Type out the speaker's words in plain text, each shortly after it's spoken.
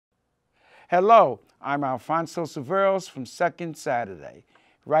Hello, I'm Alfonso Severos from Second Saturday.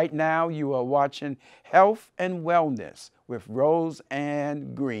 Right now you are watching Health and Wellness with Rose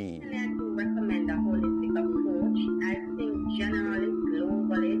Ann Green. I do recommend a holistic approach. I think generally,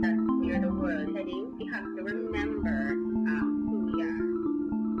 globally, that's where the world is heading. We have to remember who we are.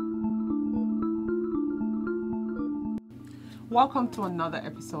 Welcome to another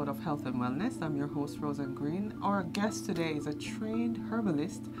episode of Health and Wellness. I'm your host, Rose Ann Green. Our guest today is a trained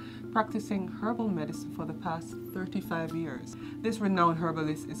herbalist practicing herbal medicine for the past 35 years. This renowned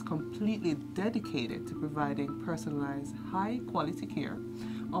herbalist is completely dedicated to providing personalized, high-quality care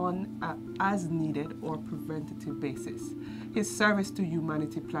on an as-needed or preventative basis. His service to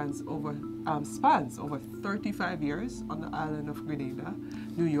humanity spans over 35 years on the island of Grenada,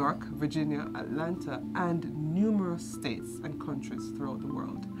 New York, Virginia, Atlanta, and numerous states and countries throughout the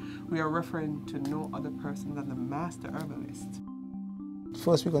world. We are referring to no other person than the Master Herbalist.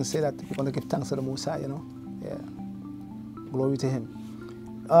 First, we're going to say that we're going to give thanks to the Most High, Yeah. Glory to Him.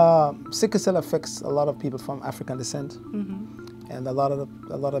 Sickle cell affects a lot of people from African descent, and a lot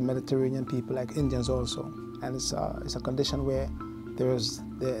of Mediterranean people, like Indians also. And it's a condition where there is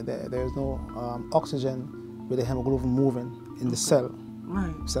no oxygen with the hemoglobin moving in the cell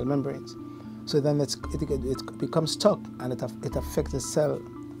membranes. So then it becomes stuck, and it affects the cell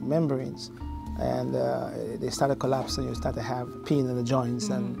membranes, and they start to collapse, and you start to have pain in the joints,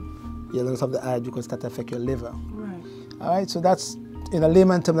 and your lungs have the eye because it start to affect your liver. All right, so that's, in a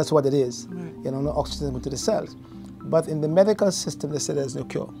layman term, that's what it is. No oxygen going to the cells. But in the medical system, they say there's no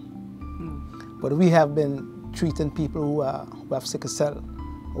cure. But we have been treating people who have sickle cell,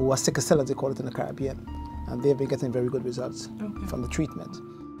 or who are sickle cell as they call it in the Caribbean, and they've been getting very good results from the treatment.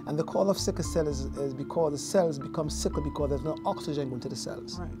 And the call of sickle cell is because the cells become sickle because there's no oxygen going to the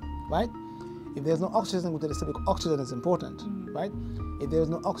cells, right? If there's no oxygen going to the cells, oxygen is important, right? If there's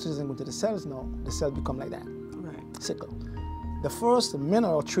no oxygen going to the cells now, the cells become like that, sickle. The first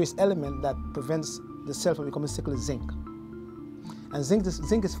mineral or trace element that prevents the cell from becoming sickle is zinc. And zinc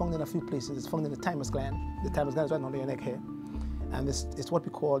is found in a few places. It's found in the thymus gland. The thymus gland is right under your neck here. And it's what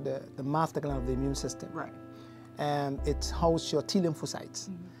we call the master gland of the immune system. And it houses your T lymphocytes.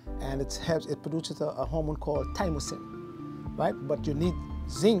 And it produces a hormone called thymosin, right? But you need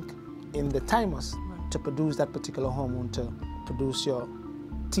zinc in the thymus to produce that particular hormone, to produce your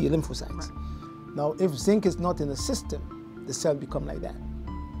T lymphocytes. Now, if zinc is not in the system, the cell become like that.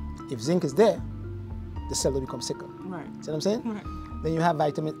 If zinc is there, the cell will become sickle. See what I'm saying? Then you have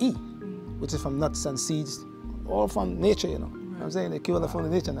vitamin E, which is from nuts and seeds, all from nature, you know what I'm saying? They kill from the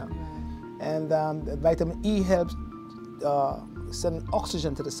nature now. And vitamin E helps send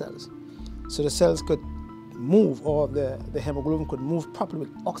oxygen to the cells. So the cells could move, or the hemoglobin could move properly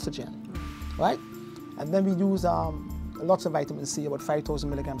with oxygen, right? And then we use lots of vitamin C, about 5,000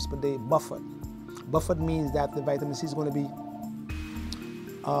 milligrams per day, buffered. Buffered means that the vitamin C is going to be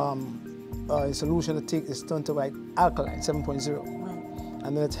in solution is turned to like alkaline, 7.0.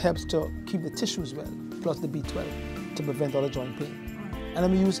 And then it helps to keep the tissues well, plus the B12 to prevent all the joint pain. And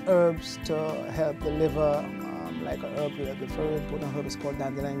then we use herbs to help the liver, like a herb, the very important herb is called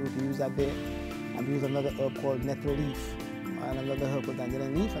dandelion root. We use that there. And we use another herb called nettle leaf, and another herb called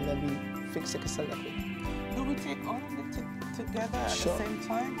dandelion leaf, and then we fix sickle cell that way. Do we take all of it together at the same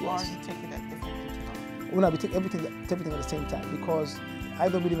time, or do you take it at different intervals? Well, no, we take everything at the same time, because I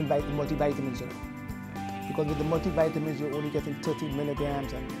don't believe in multivitamins, Because with the multivitamins, you're only getting 30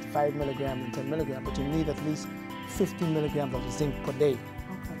 milligrams and 5 milligrams and 10 milligrams, but you need at least 15 milligrams of zinc per day.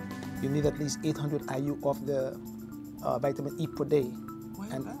 You need at least 800 IU of the vitamin E per day. Why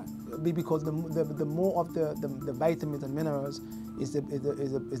is that? Because the more of the vitamins and minerals is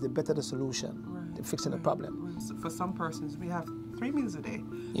the better the solution to fixing the problem. So for some persons, we have 3 meals a day,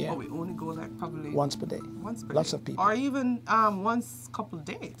 but we only go like probably once per day. Lots of people. Or even once a couple of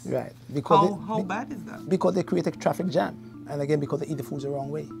days. Right. Because how bad is that? Because they create a traffic jam, and again because they eat the foods the wrong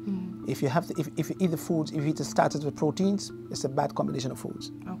way. If you eat the foods, if you eat the starters with proteins, it's a bad combination of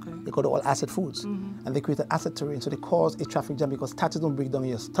foods. They call it all acid foods, and they create an acid terrain, so they cause a traffic jam because starches don't break down in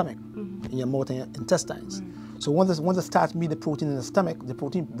your stomach, in your mouth and your intestines. So once the starch meets the protein in the stomach, the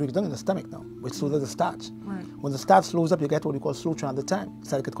protein breaks down in the stomach now, which slows down the starch. When the starch slows up, you get what we call slow transit time. You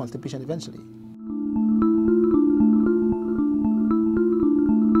start to get constipation eventually.